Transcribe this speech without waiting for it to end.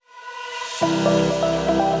As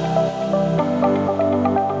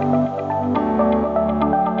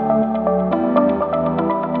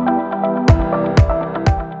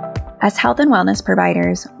health and wellness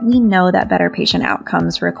providers, we know that better patient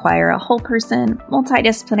outcomes require a whole person,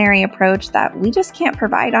 multidisciplinary approach that we just can't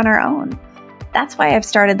provide on our own. That's why I've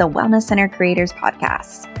started the Wellness Center Creators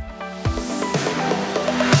Podcast.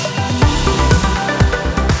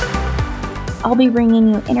 I'll be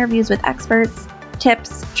bringing you interviews with experts,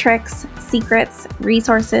 tips, tricks, secrets,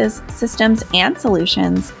 resources, systems, and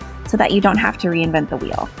solutions so that you don't have to reinvent the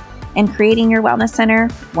wheel. And creating your wellness center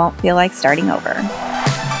won't feel like starting over.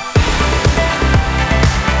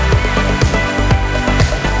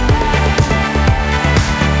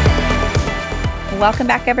 Welcome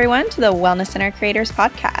back, everyone, to the Wellness Center Creators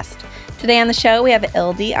Podcast. Today on the show, we have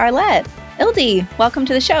Ildi Arlette. Ildi, welcome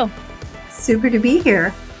to the show. Super to be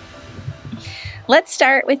here. Let's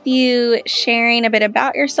start with you sharing a bit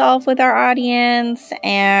about yourself with our audience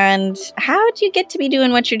and how did you get to be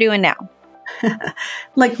doing what you're doing now?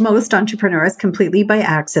 Like most entrepreneurs, completely by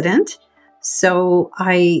accident. So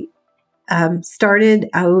I started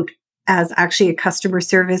out as actually a customer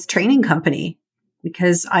service training company,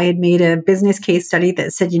 because I had made a business case study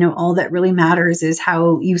that said, all that really matters is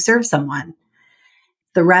how you serve someone.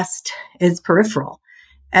 The rest is peripheral.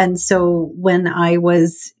 And so when I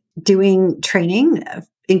was doing training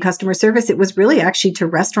in customer service, it was really actually to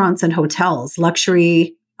restaurants and hotels,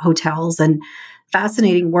 luxury hotels, and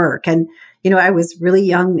fascinating work. And, I was really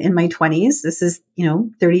young in my 20s. This is,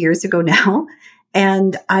 30 years ago now.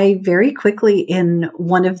 And I very quickly in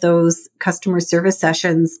one of those customer service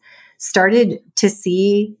sessions started to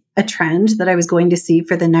see a trend that I was going to see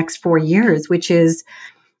for the next 4 years, which is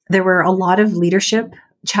there were a lot of leadership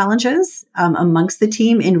challenges amongst the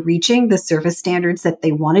team in reaching the service standards that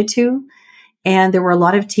they wanted to. And there were a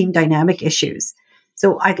lot of team dynamic issues.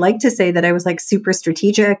 So I'd like to say that I was like super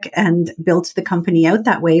strategic and built the company out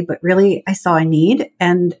that way, but really I saw a need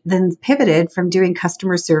and then pivoted from doing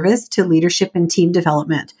customer service to leadership and team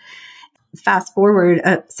development. Fast forward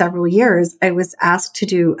several years, I was asked to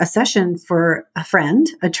do a session for a friend,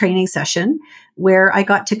 a training session, where I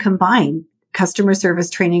got to combine customer service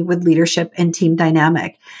training with leadership and team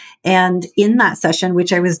dynamic. And in that session,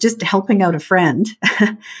 which I was just helping out a friend,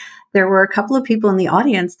 there were a couple of people in the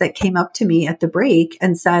audience that came up to me at the break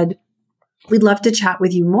and said, "We'd love to chat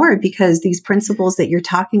with you more because these principles that you're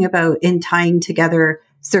talking about in tying together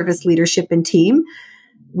service, leadership, and team,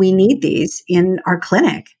 we need these in our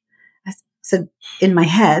clinic." So in my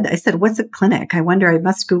head, I said, "What's a clinic? I wonder, I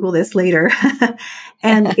must Google this later."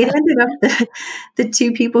 And it ended up that the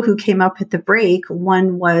two people who came up at the break,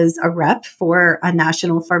 one was a rep for a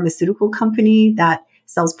national pharmaceutical company that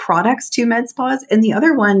sells products to med spas. And the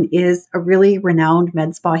other one is a really renowned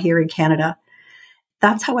med spa here in Canada.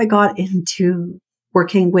 That's how I got into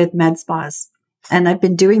working with med spas. And I've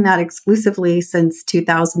been doing that exclusively since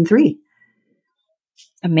 2003.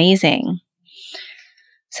 Amazing.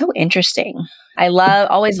 So interesting. I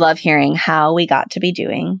always love hearing how we got to be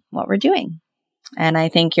doing what we're doing. And I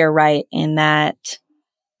think you're right in that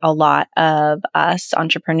a lot of us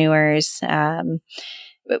entrepreneurs,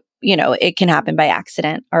 it can happen by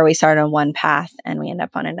accident, or we start on one path and we end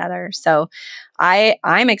up on another. So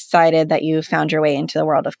I'm excited that you found your way into the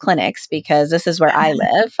world of clinics because this is where I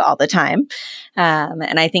live all the time.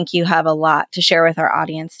 And I think you have a lot to share with our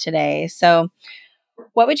audience today. So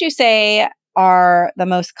what would you say are the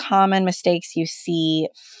most common mistakes you see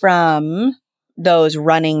from those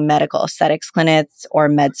running medical aesthetics clinics or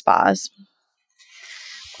med spas?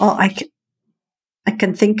 Well, I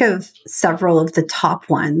can think of several of the top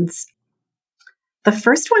ones. The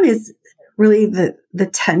first one is really the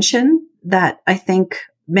tension that I think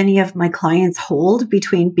many of my clients hold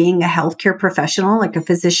between being a healthcare professional, like a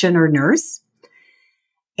physician or nurse,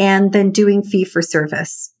 and then doing fee for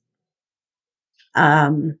service.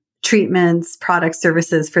 Treatments, products,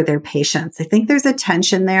 services for their patients. I think there's a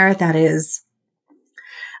tension there that is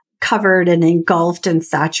covered and engulfed and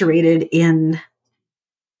saturated in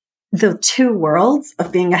the two worlds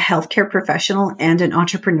of being a healthcare professional and an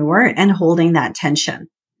entrepreneur and holding that tension.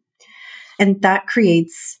 And that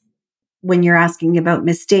creates, when you're asking about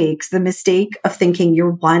mistakes, the mistake of thinking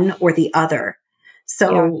you're one or the other.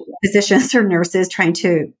 So physicians or nurses trying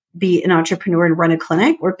to be an entrepreneur and run a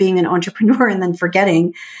clinic, or being an entrepreneur and then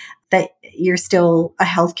forgetting that you're still a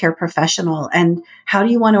healthcare professional. And how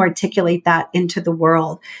do you want to articulate that into the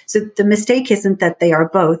world? So the mistake isn't that they are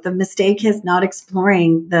both. The mistake is not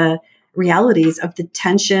exploring the realities of the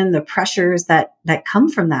tension, the pressures that come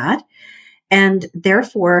from that, and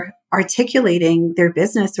therefore articulating their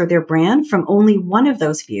business or their brand from only one of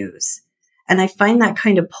those views, And I find that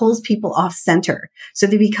kind of pulls people off center. So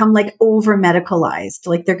they become like over medicalized,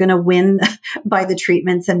 like they're going to win by the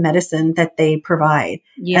treatments and medicine that they provide.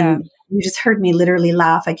 Yeah. And you just heard me literally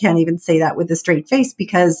laugh. I can't even say that with a straight face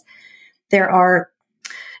because there are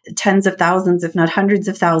tens of thousands, if not hundreds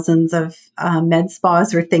of thousands of med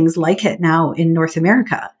spas or things like it now in North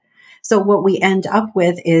America. So what we end up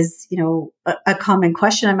with is, a common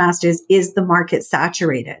question I'm asked is the market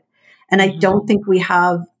saturated? And I don't think we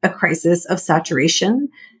have a crisis of saturation.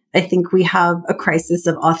 I think we have a crisis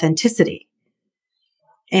of authenticity.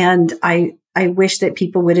 And I wish that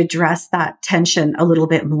people would address that tension a little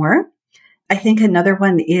bit more. I think another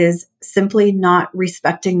one is simply not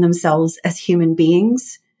respecting themselves as human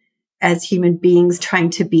beings trying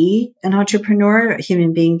to be an entrepreneur, a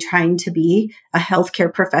human being trying to be a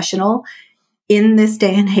healthcare professional in this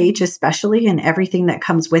day and age, especially, and everything that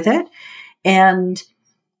comes with it. And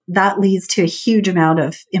that leads to a huge amount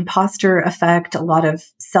of imposter effect, a lot of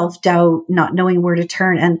self-doubt, not knowing where to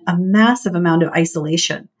turn, and a massive amount of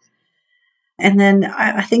isolation. And then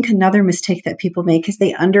I think another mistake that people make is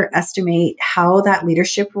they underestimate how that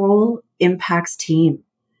leadership role impacts team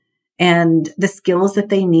and the skills that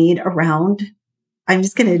they need around. I'm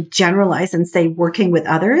just going to generalize and say working with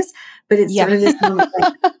others, but it's sort of this moment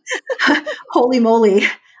like, holy moly.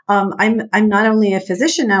 I'm not only a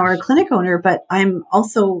physician now or a clinic owner, but I'm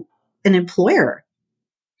also an employer.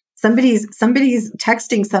 Somebody's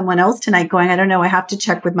texting someone else tonight going, I don't know, I have to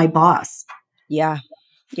check with my boss. Yeah.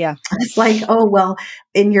 Yeah. It's like, oh, well,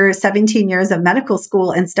 in your 17 years of medical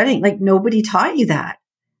school and studying, like nobody taught you that.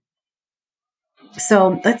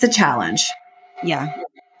 So that's a challenge. Yeah.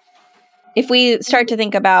 If we start to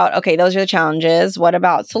think about, okay, those are the challenges, what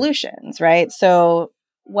about solutions, right? So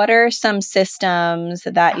what are some systems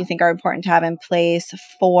that you think are important to have in place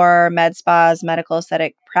for med spas, medical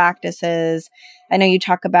aesthetic practices? I know you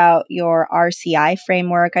talk about your RCI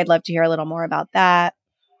framework. I'd love to hear a little more about that.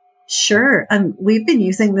 Sure. We've been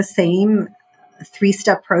using the same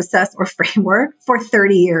 3-step process or framework for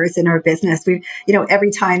 30 years in our business. We,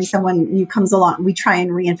 every time someone new comes along, we try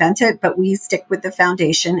and reinvent it, but we stick with the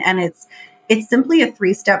foundation. And it's simply a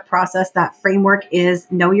 3-step process. That framework is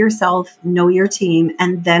know yourself, know your team,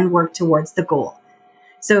 and then work towards the goal.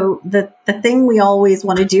 So the thing we always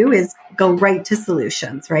want to do is go right to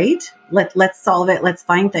solutions, right? Let's solve it. Let's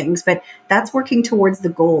find things. But that's working towards the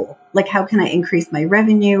goal. Like, how can I increase my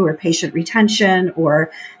revenue or patient retention,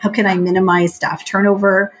 or how can I minimize staff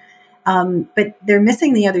turnover? But they're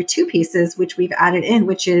missing the other 2 pieces, which we've added in,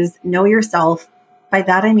 which is know yourself. By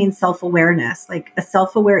that, I mean self-awareness, like a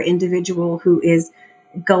self-aware individual who is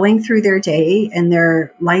going through their day and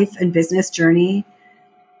their life and business journey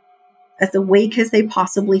as awake as they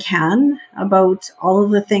possibly can about all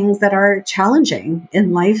of the things that are challenging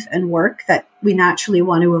in life and work that we naturally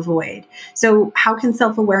want to avoid. So how can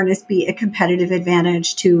self-awareness be a competitive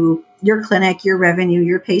advantage to your clinic, your revenue,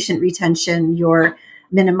 your patient retention, your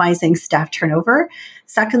minimizing staff turnover?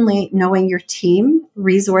 Secondly, knowing your team,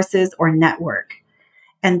 resources, or network.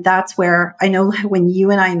 And that's where I know when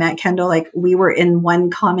you and I met, Kendall, like we were in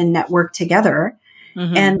one common network together.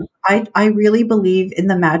 Mm-hmm. And I really believe in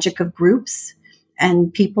the magic of groups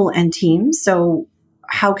and people and teams. So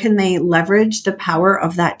how can they leverage the power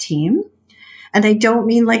of that team? And I don't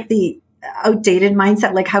mean like the outdated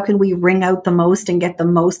mindset, like how can we wring out the most and get the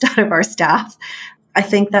most out of our staff? I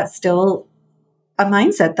think that's still a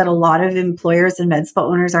mindset that a lot of employers and med spa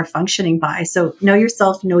owners are functioning by. So know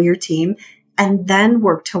yourself, know your team, and then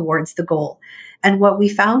work towards the goal. And what we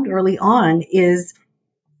found early on is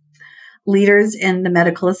leaders in the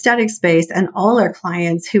medical aesthetic space and all our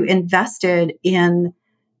clients who invested in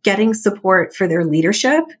getting support for their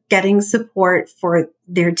leadership, getting support for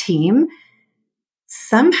their team,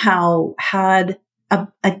 somehow had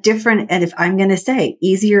a different, and if I'm going to say,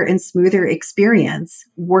 easier and smoother experience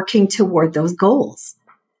working toward those goals.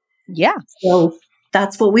 Yeah. So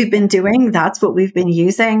that's what we've been doing. That's what we've been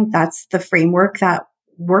using. That's the framework that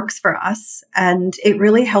works for us. And it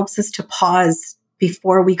really helps us to pause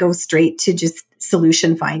before we go straight to just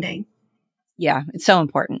solution finding. Yeah, it's so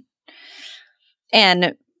important.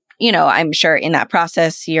 And, I'm sure in that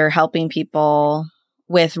process, you're helping people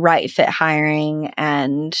with right fit hiring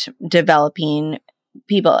and developing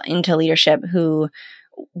people into leadership who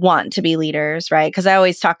want to be leaders, right? Because I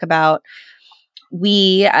always talk about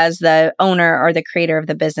we as the owner or the creator of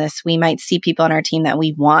the business, we might see people on our team that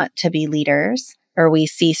we want to be leaders or we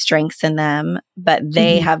see strengths in them, but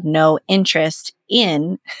they have no interest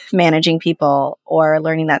in managing people or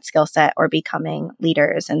learning that skill set or becoming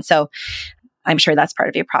leaders. And so I'm sure that's part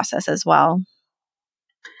of your process as well.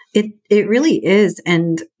 It really is.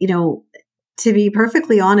 And, to be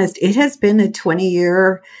perfectly honest, it has been a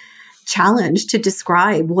 20-year challenge to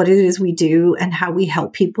describe what it is we do and how we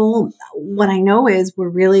help people. What I know is we're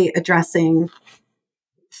really addressing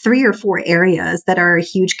 3 or 4 areas that are a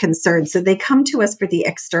huge concern. So they come to us for the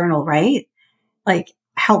external, right? Like,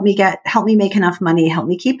 help me make enough money, help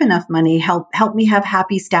me keep enough money, help me have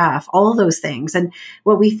happy staff, all those things. And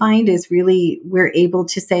what we find is really we're able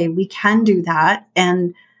to say we can do that,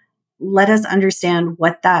 and let us understand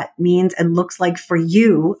what that means and looks like for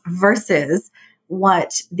you versus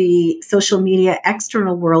what the social media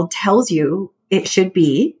external world tells you it should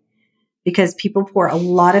be, because people pour a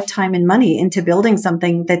lot of time and money into building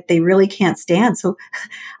something that they really can't stand. So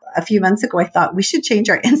a few months ago, I thought we should change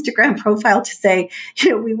our Instagram profile to say,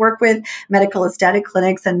 we work with medical aesthetic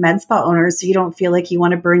clinics and med spa owners, so you don't feel like you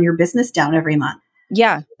want to burn your business down every month.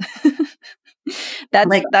 Yeah.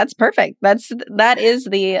 That's perfect. That is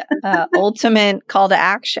the ultimate call to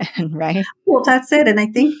action, right? Well, that's it. And I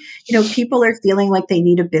think, people are feeling like they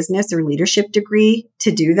need a business or leadership degree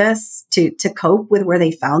to do this, to cope with where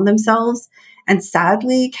they found themselves. And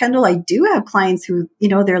sadly, Kendall, I do have clients who,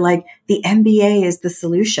 they're like, the MBA is the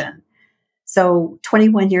solution. So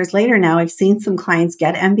 21 years later now, I've seen some clients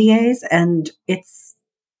get MBAs, and it's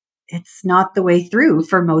not the way through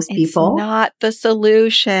for most people. It's not the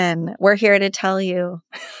solution. We're here to tell you.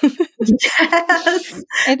 Yes.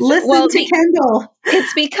 Listen to Kendall.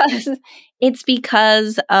 It's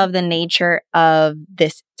because of the nature of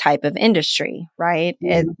this type of industry, right?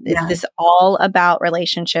 It's this all about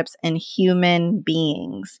relationships and human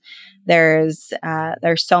beings. There's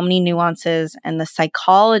so many nuances, and the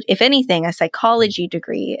psychology, if anything, a psychology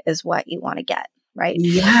degree is what you want to get. Right.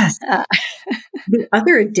 Yes. The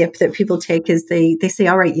other dip that people take is they say,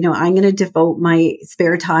 all right, I'm going to devote my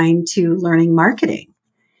spare time to learning marketing.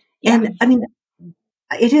 Yeah. And I mean,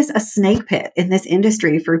 it is a snake pit in this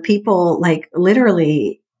industry for people, like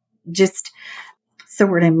literally just, what's the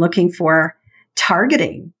word I'm looking for,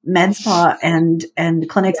 targeting med spa and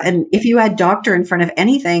clinics. Yeah. And if you add doctor in front of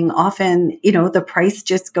anything, often, the price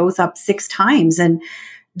just goes up 6 times, and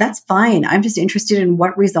that's fine. I'm just interested in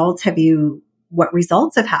what results have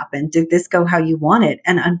happened. Did this go how you wanted?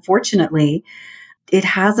 And unfortunately, it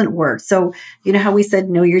hasn't worked. So, how we said,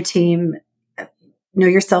 know your team, know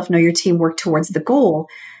yourself, know your team, work towards the goal.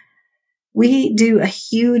 We do a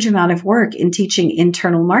huge amount of work in teaching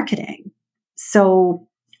internal marketing. So,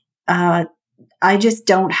 I just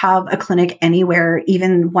don't have a clinic anywhere,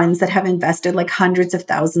 even ones that have invested like hundreds of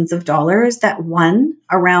thousands of dollars, that won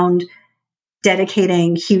around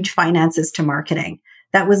dedicating huge finances to marketing.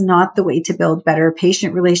 That was not the way to build better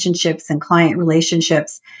patient relationships and client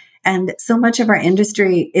relationships. And so much of our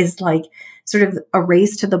industry is like sort of a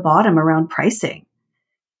race to the bottom around pricing.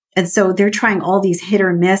 And so they're trying all these hit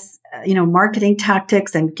or miss, marketing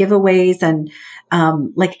tactics and giveaways and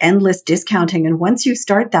like endless discounting. And once you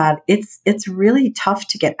start that, it's really tough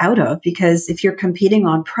to get out of, because if you're competing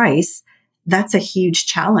on price, that's a huge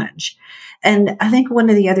challenge. And I think one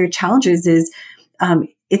of the other challenges is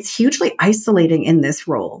it's hugely isolating in this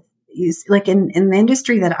role. Like in the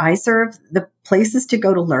industry that I serve, the places to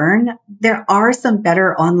go to learn, there are some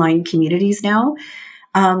better online communities now.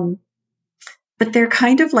 But they're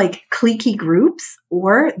kind of like cliquey groups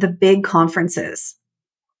or the big conferences.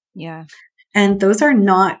 Yeah. And those are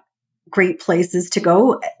not great places to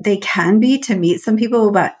go. They can be to meet some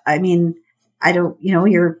people, but I mean, I don't,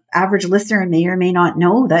 your average listener may or may not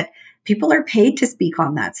know that people are paid to speak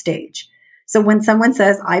on that stage. So when someone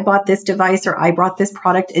says, I bought this device or I brought this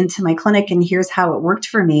product into my clinic and here's how it worked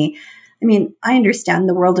for me. I mean, I understand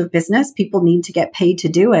the world of business. People need to get paid to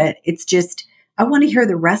do it. It's just, I want to hear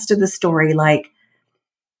the rest of the story. Like,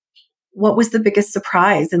 what was the biggest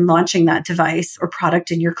surprise in launching that device or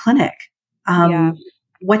product in your clinic?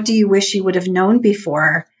 What do you wish you would have known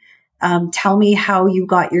before? Tell me how you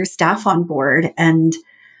got your staff on board, and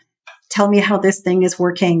tell me how this thing is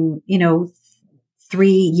working, 3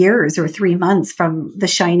 years or 3 months from the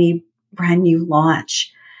shiny brand new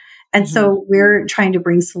launch. And so we're trying to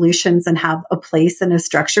bring solutions and have a place and a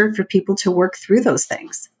structure for people to work through those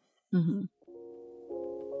things. Mm-hmm.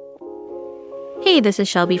 Hey, this is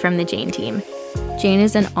Shelby from the Jane team. Jane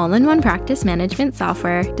is an all-in-one practice management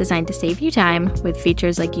software designed to save you time with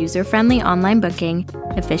features like user-friendly online booking,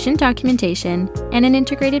 efficient documentation, and an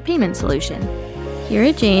integrated payment solution. Here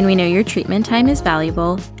at Jane, we know your treatment time is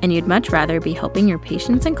valuable, and you'd much rather be helping your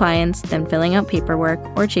patients and clients than filling out paperwork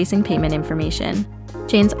or chasing payment information.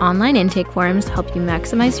 Jane's online intake forms help you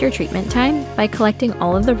maximize your treatment time by collecting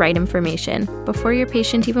all of the right information before your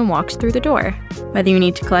patient even walks through the door. Whether you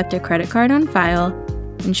need to collect a credit card on file,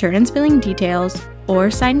 insurance billing details,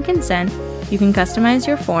 or sign consent, You can customize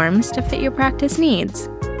your forms to fit your practice needs.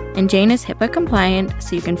 And Jane is HIPAA compliant,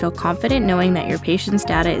 so you can feel confident knowing that your patient's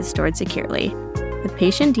data is stored securely. With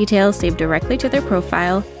patient details saved directly to their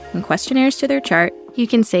profile and questionnaires to their chart, you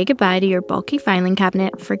can say goodbye to your bulky filing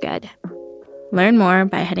cabinet for good. Learn more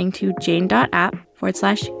by heading to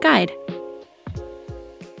jane.app/guide.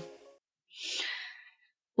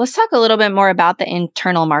 Let's talk a little bit more about the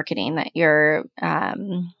internal marketing that you're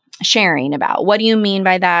sharing about. What do you mean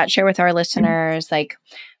by that? Share with our listeners, like,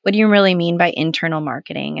 what do you really mean by internal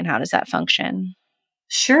marketing and how does that function?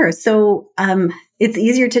 Sure. So it's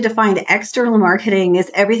easier to define. External marketing is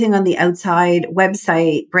everything on the outside,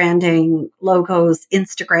 website, branding, logos,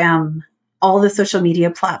 Instagram, all the social media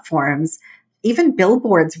platforms, even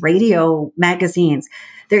billboards, radio, magazines.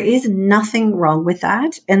 There is nothing wrong with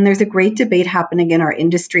that. And there's a great debate happening in our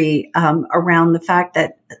industry around the fact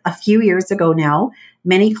that a few years ago now,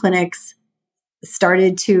 many clinics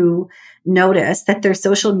started to notice that their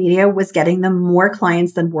social media was getting them more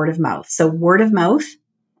clients than word of mouth. So word of mouth,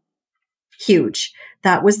 huge.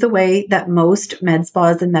 That was the way that most med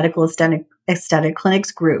spas and medical aesthetic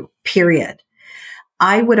clinics grew, period.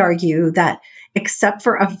 I would argue that except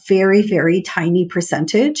for a very, very tiny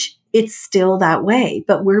percentage, it's still that way.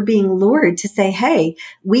 But we're being lured to say, hey,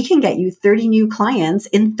 we can get you 30 new clients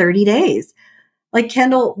in 30 days. Like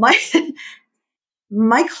Kendall,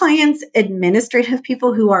 my clients, administrative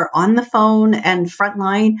people who are on the phone and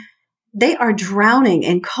frontline, they are drowning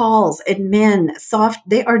in calls, admin,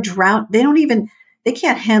 they are they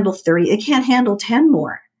can't handle 30, they can't handle 10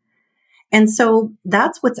 more. And so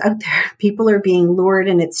that's what's out there. People are being lured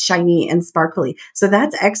and it's shiny and sparkly. So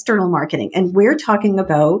that's external marketing. And we're talking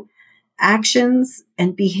about actions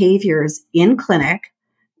and behaviors in clinic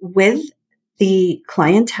with the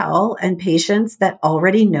clientele and patients that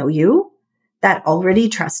already know you, that already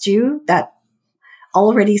trust you, that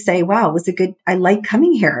already say, wow, it was I like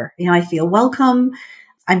coming here. I feel welcome.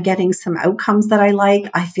 I'm getting some outcomes that I like.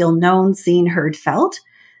 I feel known, seen, heard, felt.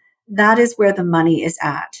 That is where the money is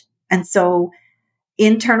at. And so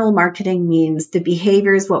internal marketing means the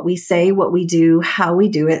behaviors, what we say, what we do, how we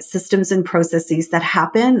do it, systems and processes that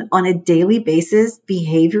happen on a daily basis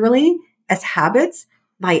behaviorally as habits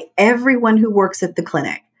by everyone who works at the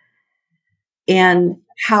clinic. And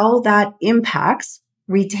how that impacts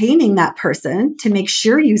retaining that person to make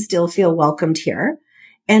sure you still feel welcomed here.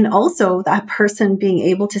 And also that person being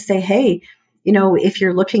able to say, hey, if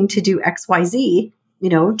you're looking to do XYZ,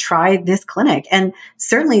 try this clinic. And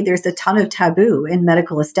certainly there's a ton of taboo in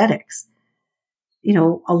medical aesthetics,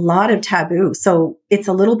 a lot of taboo. So it's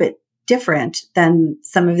a little bit different than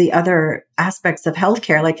some of the other aspects of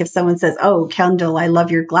healthcare. Like if someone says, oh, Kendall, I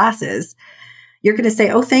love your glasses, you're going to say,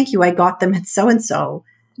 oh, thank you. I got them at so-and-so.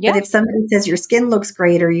 Yeah. But if somebody says your skin looks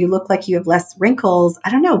great or you look like you have less wrinkles, I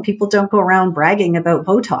don't know. People don't go around bragging about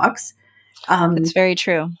Botox. That's very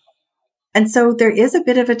true. And so there is a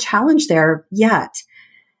bit of a challenge there yet.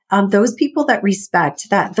 Those people that respect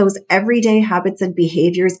those everyday habits and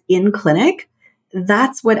behaviors in clinic,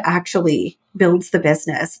 that's what actually builds the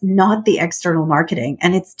business, not the external marketing.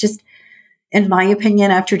 And it's just, in my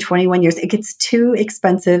opinion, after 21 years, it gets too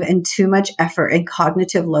expensive and too much effort and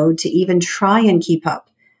cognitive load to even try and keep up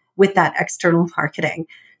with that external marketing.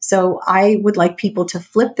 So I would like people to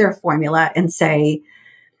flip their formula and say,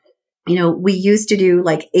 we used to do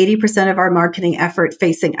like 80% of our marketing effort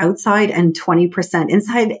facing outside and 20%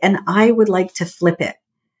 inside. And I would like to flip it.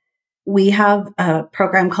 We have a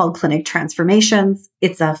program called Clinic Transformations.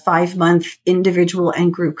 It's a 5-month individual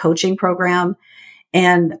and group coaching program.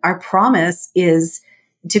 And our promise is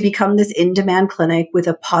to become this in-demand clinic with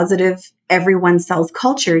a positive everyone sells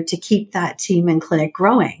culture to keep that team and clinic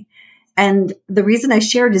growing. And the reason I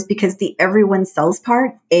shared is because the everyone sells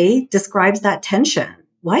part, describes that tension.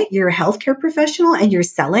 What? You're a healthcare professional and you're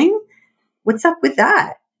selling? What's up with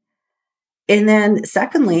that? And then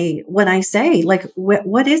secondly, when I say like,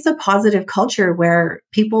 what is a positive culture where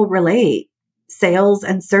people relate sales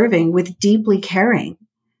and serving with deeply caring?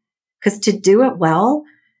 Because to do it well,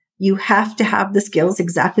 you have to have the skills,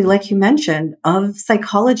 exactly like you mentioned, of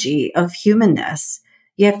psychology, of humanness.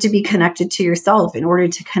 You have to be connected to yourself in order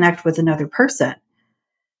to connect with another person.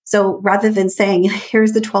 So rather than saying,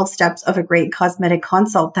 here's the 12 steps of a great cosmetic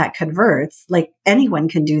consult that converts, like anyone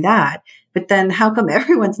can do that. But then how come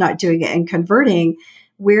everyone's not doing it and converting?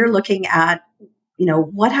 We're looking at,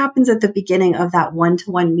 what happens at the beginning of that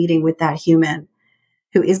one-to-one meeting with that human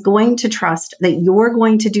who is going to trust that you're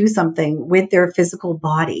going to do something with their physical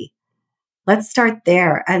body. Let's start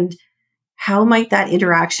there. And how might that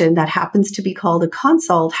interaction that happens to be called a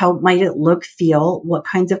consult, how might it look, feel, what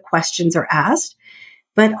kinds of questions are asked?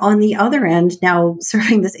 But on the other end, now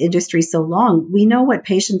serving this industry so long, we know what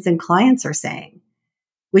patients and clients are saying,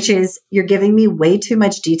 which is, you're giving me way too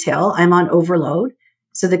much detail. I'm on overload.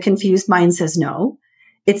 So the confused mind says no.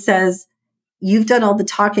 It says, you've done all the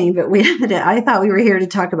talking, but wait a minute. I thought we were here to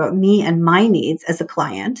talk about me and my needs as a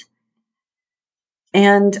client.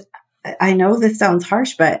 And I know this sounds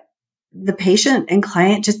harsh, but the patient and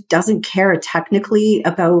client just doesn't care technically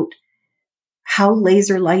about how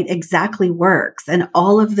laser light exactly works and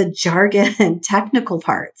all of the jargon and technical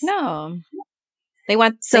parts. No, they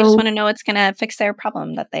just want to know it's going to fix their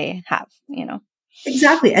problem that they have,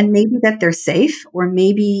 Exactly. And maybe that they're safe, or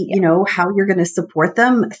maybe, how you're going to support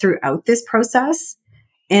them throughout this process.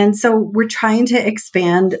 And so we're trying to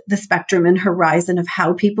expand the spectrum and horizon of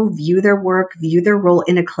how people view their work, view their role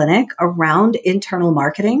in a clinic around internal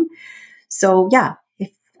marketing. So yeah,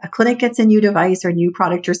 if a clinic gets a new device or a new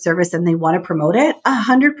product or service and they want to promote it,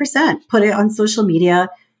 100% put it on social media,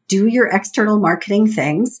 do your external marketing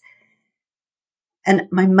things. And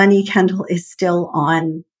my money, Kendall, is still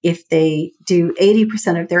on if they do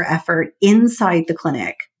 80% of their effort inside the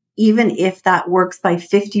clinic. Even if that works by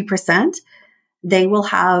 50%,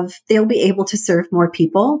 they'll be able to serve more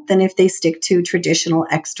people than if they stick to traditional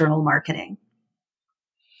external marketing.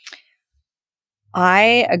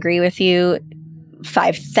 I agree with you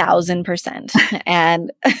 5,000%.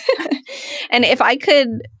 And, and if I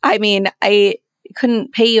could, I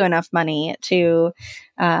couldn't pay you enough money to,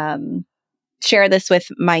 share this with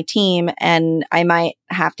my team. And I might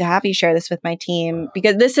have to have you share this with my team,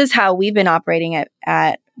 because this is how we've been operating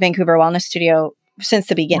at Vancouver Wellness Studio since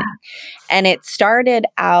the beginning. Yeah. And it started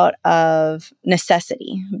out of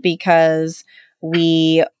necessity, because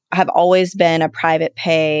we have always been a private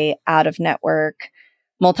pay, out of network,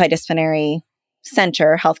 multidisciplinary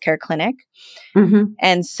center, healthcare clinic. Mm-hmm.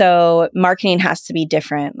 And so marketing has to be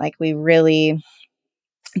different. Like the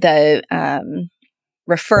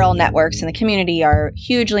referral networks in the community are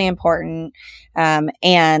hugely important.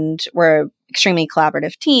 And we're an extremely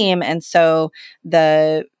collaborative team. And so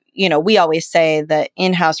we always say that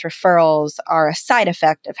in-house referrals are a side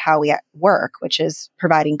effect of how we work, which is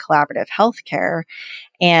providing collaborative healthcare.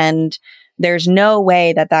 And there's no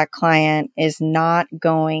way that client is not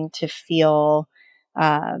going to feel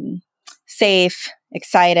safe,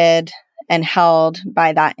 excited, and held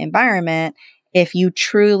by that environment if you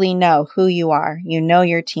truly know who you are,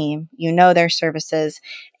 your team, their services,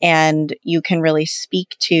 and you can really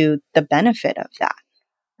speak to the benefit of that,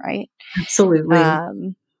 right? Absolutely.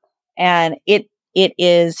 And it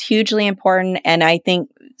is hugely important. And I think,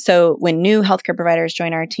 so when new healthcare providers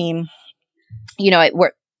join our team,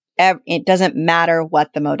 it doesn't matter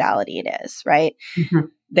what the modality it is, right? Mm-hmm.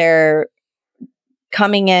 They're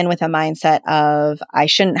coming in with a mindset of, I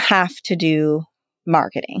shouldn't have to do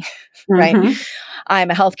marketing, right? Mm-hmm.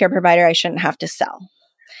 I'm a healthcare provider. I shouldn't have to sell.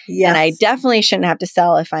 Yes. And I definitely shouldn't have to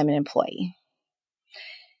sell if I'm an employee.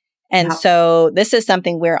 And so this is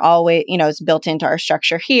something we're always, it's built into our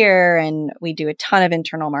structure here, and we do a ton of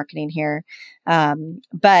internal marketing here.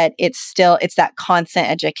 But it's that constant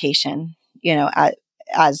education,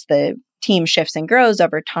 as the team shifts and grows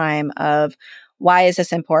over time, of why is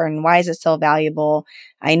this important? Why is it still valuable?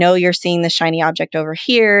 I know you're seeing the shiny object over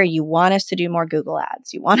here. You want us to do more Google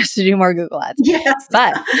ads. Yes.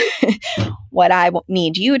 But what I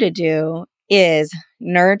need you to do is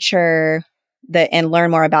nurture and learn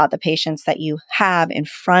more about the patients that you have in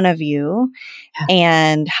front of you,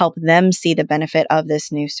 and help them see the benefit of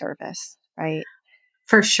this new service, right?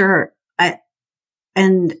 For sure.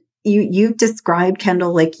 And you've described,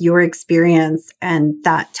 Kendall, like your experience and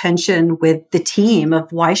that tension with the team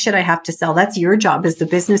of, why should I have to sell? That's your job as the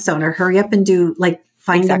business owner. Hurry up and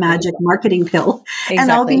find the magic marketing pill. Exactly.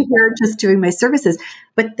 And I'll be here just doing my services.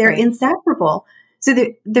 But they're inseparable. So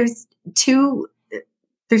there's two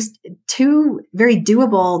very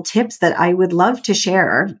doable tips that I would love to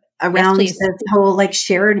share around this whole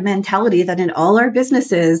shared mentality that in all our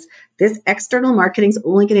businesses, this external marketing is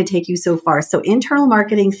only going to take you so far. So internal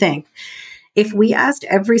marketing, if we asked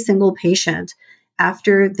every single patient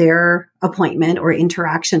after their appointment or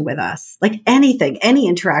interaction with us, any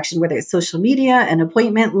interaction, whether it's social media, an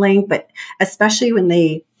appointment link, but especially when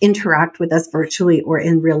they interact with us virtually or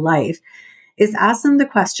in real life, is ask them the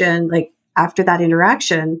question, after that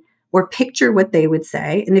interaction, or picture what they would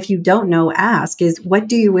say. And if you don't know, ask is, what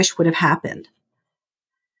do you wish would have happened?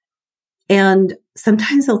 And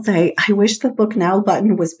sometimes they'll say, I wish the book now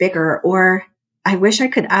button was bigger, or I wish I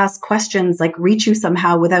could ask questions, reach you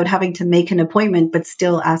somehow without having to make an appointment, but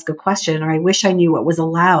still ask a question, or I wish I knew what was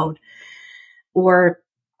allowed, or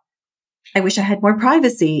I wish I had more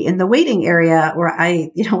privacy in the waiting area, or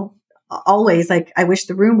always like, I wish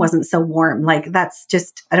the room wasn't so warm. Like that's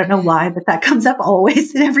just, I don't know why, but that comes up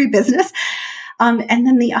always in every business. And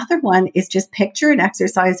then the other one is just picture an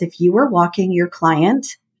exercise. If you were walking your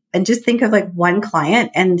client and just think of like one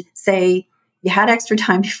client and say you had extra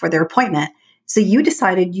time before their appointment. So you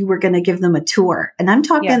decided you were going to give them a tour. And I'm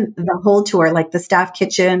talking the whole tour, like the staff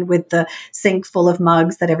kitchen with the sink full of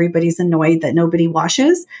mugs that everybody's annoyed that nobody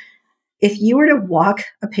washes. If you were to walk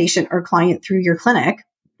a patient or client through your clinic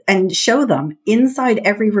and show them inside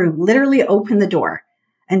every room, literally open the door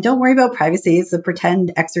and don't worry about privacy. It's a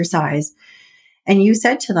pretend exercise. And you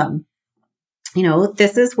said to them, you know,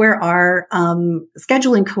 this is where our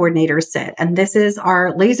scheduling coordinators sit, and this is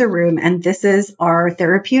our laser room, and this is our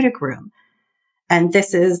therapeutic room, and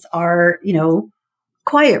this is our, you know,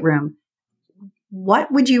 quiet room.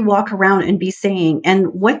 What would you walk around and be saying?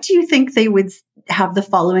 And what do you think they would have the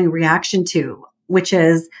following reaction to, which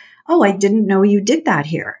is, oh, I didn't know you did that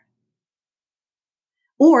here.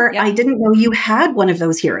 Or I didn't know you had one of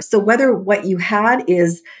those here. So whether what you had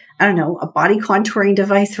is, I don't know, a body contouring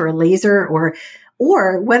device or a laser,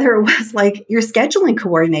 or whether it was like your scheduling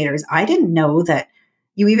coordinators. I didn't know that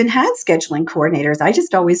you even had scheduling coordinators. I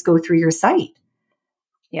just always go through your site.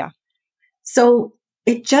 Yeah. So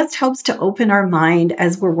it just helps to open our mind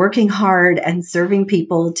as we're working hard and serving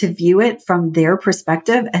people to view it from their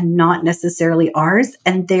perspective and not necessarily ours.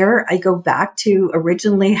 And there I go back to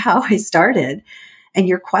originally how I started and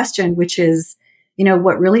your question, which is, you know,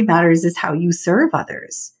 what really matters is how you serve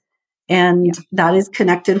others. And that is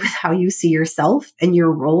connected with how you see yourself and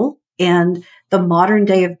your role. And the modern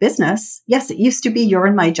day of business, yes, it used to be your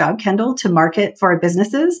and my job, Kendall, to market for our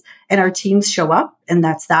businesses and our teams show up, and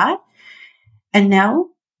that's that. And now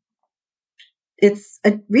it's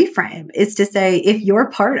a reframe, is to say, if you're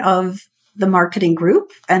part of the marketing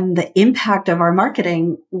group and the impact of our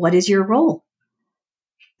marketing, what is your role?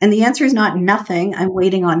 And the answer is not nothing. I'm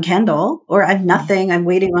waiting on Kendall, or I'm nothing. I'm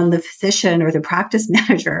waiting on the physician or the practice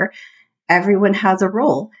manager. Everyone has a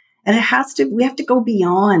role, and we have to go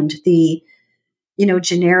beyond the, you know,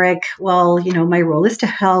 generic, well, you know, my role is to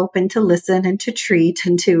help and to listen and to treat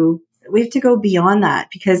we have to go beyond that,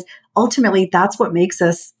 because ultimately that's what makes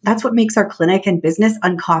our clinic and business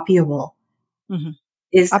uncopyable. Mm-hmm.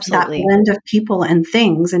 Is Absolutely. That blend of people and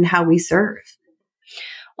things and how we serve.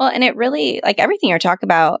 Well, and it really, like everything you're talking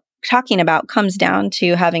about comes down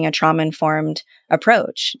to having a trauma-informed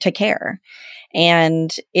approach to care.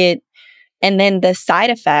 And then the side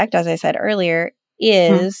effect, as I said earlier,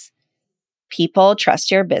 is people trust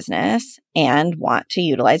your business and want to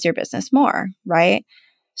utilize your business more, right?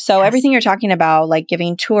 So everything you're talking about, like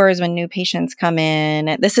giving tours when new patients come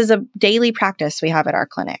in, this is a daily practice we have at our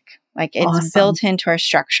clinic. Like it's built into our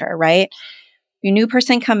structure, right? Your new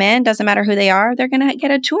person come in, doesn't matter who they are, they're going to get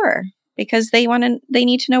a tour because they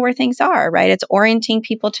need to know where things are, right? It's orienting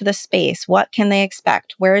people to the space. What can they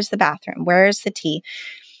expect? Where is the bathroom? Where is the tea?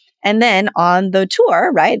 And then on the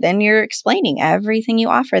tour, right, then you're explaining everything you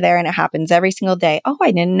offer there, and it happens every single day. Oh,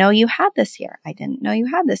 I didn't know you had this here. I didn't know you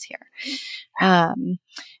had this here.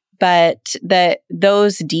 But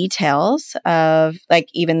those details of like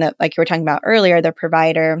like you were talking about earlier, the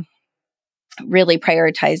provider really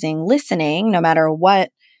prioritizing listening, no matter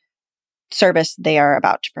what service they are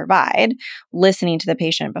about to provide, listening to the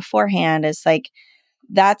patient beforehand is like,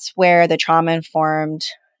 that's where the trauma-informed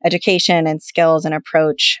education and skills and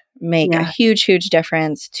approach make a huge, huge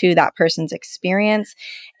difference to that person's experience.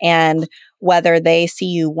 And whether they see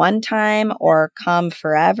you one time or come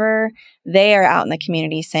forever, they are out in the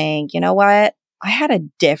community saying, you know what? I had a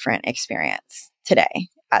different experience today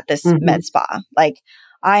at this med spa. Like,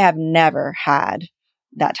 I have never had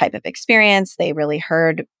that type of experience. They really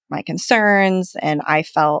heard my concerns, and I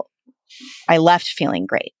left feeling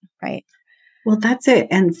great, right? Well, that's it.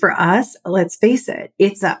 And for us, let's face it,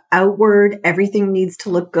 it's an outward, everything needs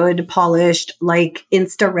to look good, polished, like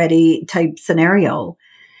Insta-ready type scenario.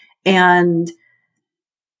 And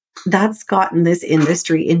that's gotten this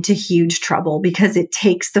industry into huge trouble because it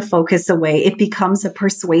takes the focus away. It becomes a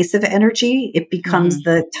persuasive energy. It becomes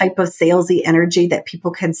the type of salesy energy that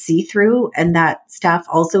people can see through and that staff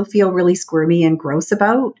also feel really squirmy and gross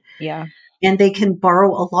about. Yeah. And they can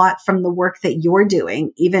borrow a lot from the work that you're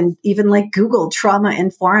doing, even like Google trauma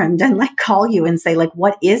informed and like call you and say like,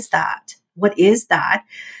 what is that? What is that?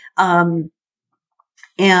 And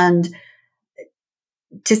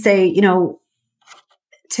to say, you know,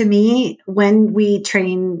 to me, when we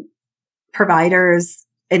train providers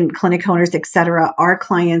and clinic owners, et cetera, our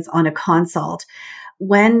clients on a consult,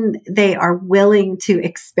 when they are willing to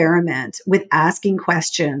experiment with asking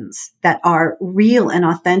questions that are real and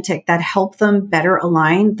authentic, that help them better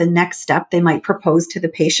align the next step they might propose to the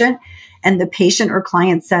patient, and the patient or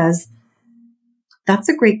client says, that's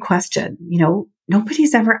a great question.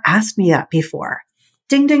 Nobody's ever asked me that before.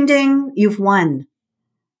 Ding, ding, ding. You've won.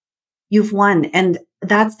 You've won. And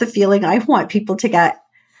that's the feeling I want people to get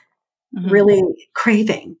really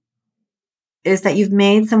craving, is that you've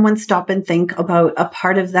made someone stop and think about a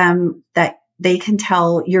part of them that they can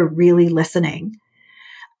tell you're really listening.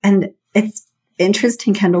 And it's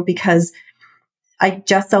interesting, Kendall, because I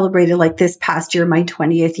just celebrated this past year, my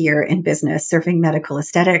 20th year in business, serving medical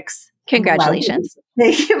aesthetics. Congratulations.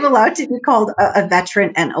 I'm allowed to be called a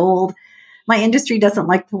veteran and old. My industry doesn't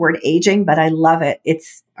like the word aging, but I love it.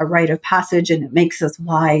 It's a rite of passage and it makes us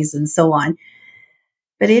wise and so on.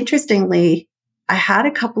 But interestingly, I had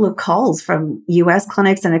a couple of calls from US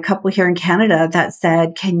clinics and a couple here in Canada that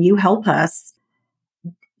said, can you help us?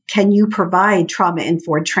 Can you provide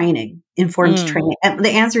trauma-informed training? And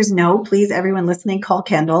the answer is no. Please, everyone listening, call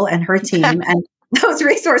Kendall and her team and those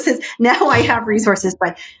resources. Now I have resources,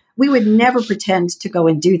 but we would never pretend to go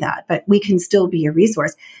and do that, but we can still be a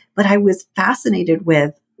resource. But I was fascinated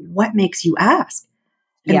with what makes you ask.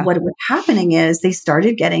 And what was happening is they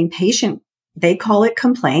started getting patient, they call it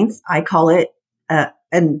complaints. I call it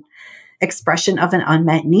an expression of an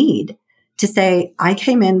unmet need, to say, I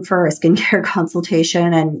came in for a skincare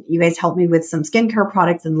consultation and you guys helped me with some skincare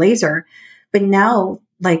products and laser. But now,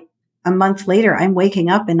 a month later, I'm waking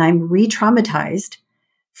up and I'm re-traumatized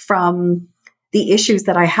from the issues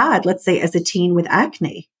that I had, let's say as a teen with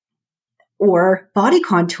acne or body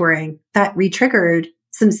contouring that re-triggered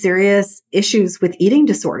some serious issues with eating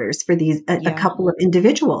disorders for a couple of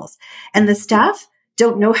individuals. And the staff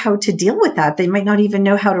don't know how to deal with that. They might not even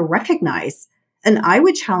know how to recognize. And I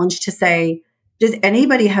would challenge to say, does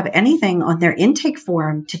anybody have anything on their intake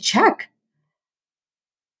form to check?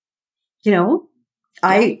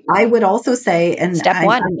 I would also say, and step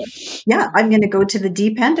one. I'm going to go to the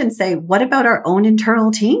deep end and say, what about our own internal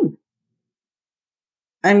team?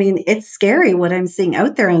 I mean, it's scary what I'm seeing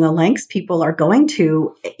out there and the lengths people are going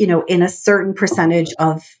to, in a certain percentage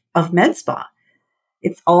of med spa.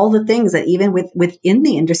 It's all the things that even within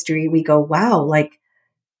the industry, we go, wow,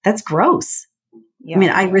 that's gross. Yeah. I mean,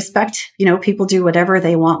 I respect, people do whatever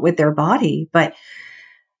they want with their body, but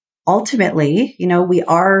ultimately, we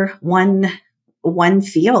are one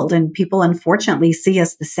field and people unfortunately see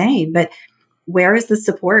us the same. But where is the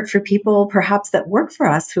support for people perhaps that work for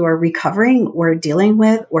us who are recovering or dealing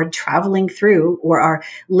with or traveling through or are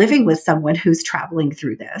living with someone who's traveling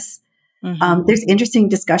through this? There's interesting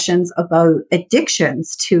discussions about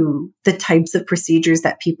addictions to the types of procedures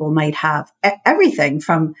that people might have. Everything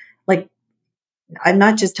from I'm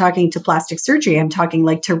not just talking to plastic surgery, I'm talking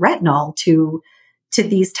to retinol, to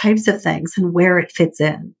these types of things and where it fits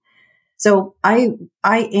in. So I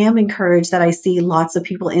am encouraged that I see lots of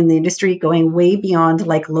people in the industry going way beyond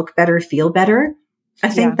look better, feel better. I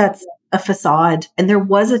think that's a facade. And there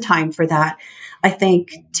was a time for that. I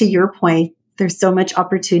think, to your point, there's so much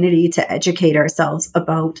opportunity to educate ourselves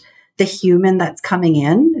about the human that's coming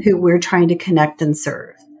in who we're trying to connect and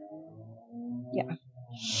serve. Yeah.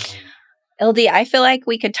 Ildi, I feel like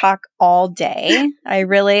we could talk all day. I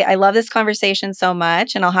love this conversation so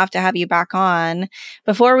much, and I'll have to have you back on.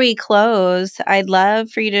 Before we close, I'd love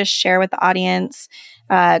for you to share with the audience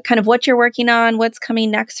kind of what you're working on, what's coming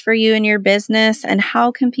next for you in your business, and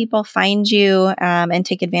how can people find you and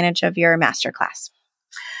take advantage of your masterclass?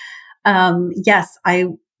 Yes,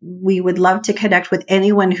 we would love to connect with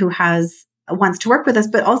anyone who wants to work with us,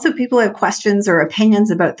 but also people who have questions or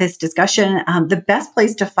opinions about this discussion. The best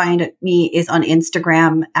place to find me is on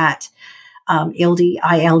Instagram at Ildi,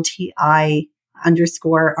 ILTI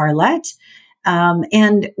 _Arlette.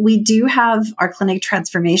 And we do have our clinic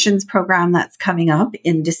transformations program that's coming up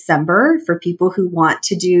in December for people who want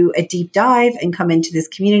to do a deep dive and come into this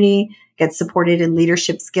community, get supported in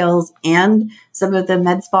leadership skills and some of the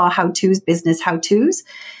med spa how-tos, business how-tos.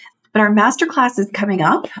 But our masterclass is coming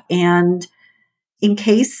up, and in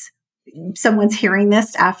case someone's hearing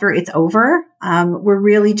this after it's over, we're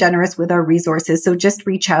really generous with our resources. So just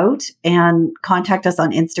reach out and contact us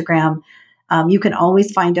on Instagram. You can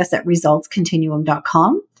always find us at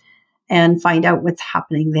resultscontinuum.com and find out what's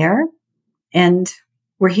happening there. And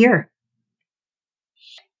we're here.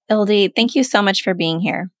 Ildi, thank you so much for being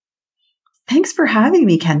here. Thanks for having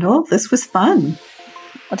me, Kendall. This was fun.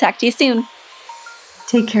 We'll talk to you soon.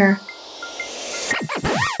 Take care.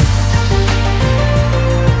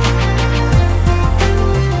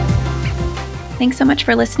 Thanks so much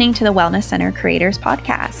for listening to the Wellness Center Creators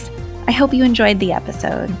Podcast. I hope you enjoyed the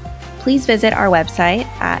episode. Please visit our website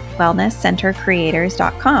at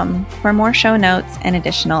wellnesscentercreators.com for more show notes and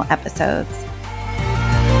additional episodes.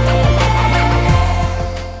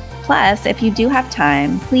 Plus, if you do have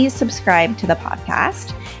time, please subscribe to the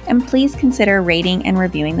podcast and please consider rating and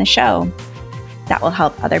reviewing the show. That will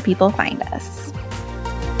help other people find us.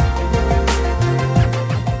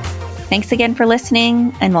 Thanks again for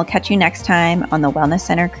listening, and we'll catch you next time on the Wellness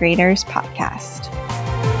Center Creators podcast.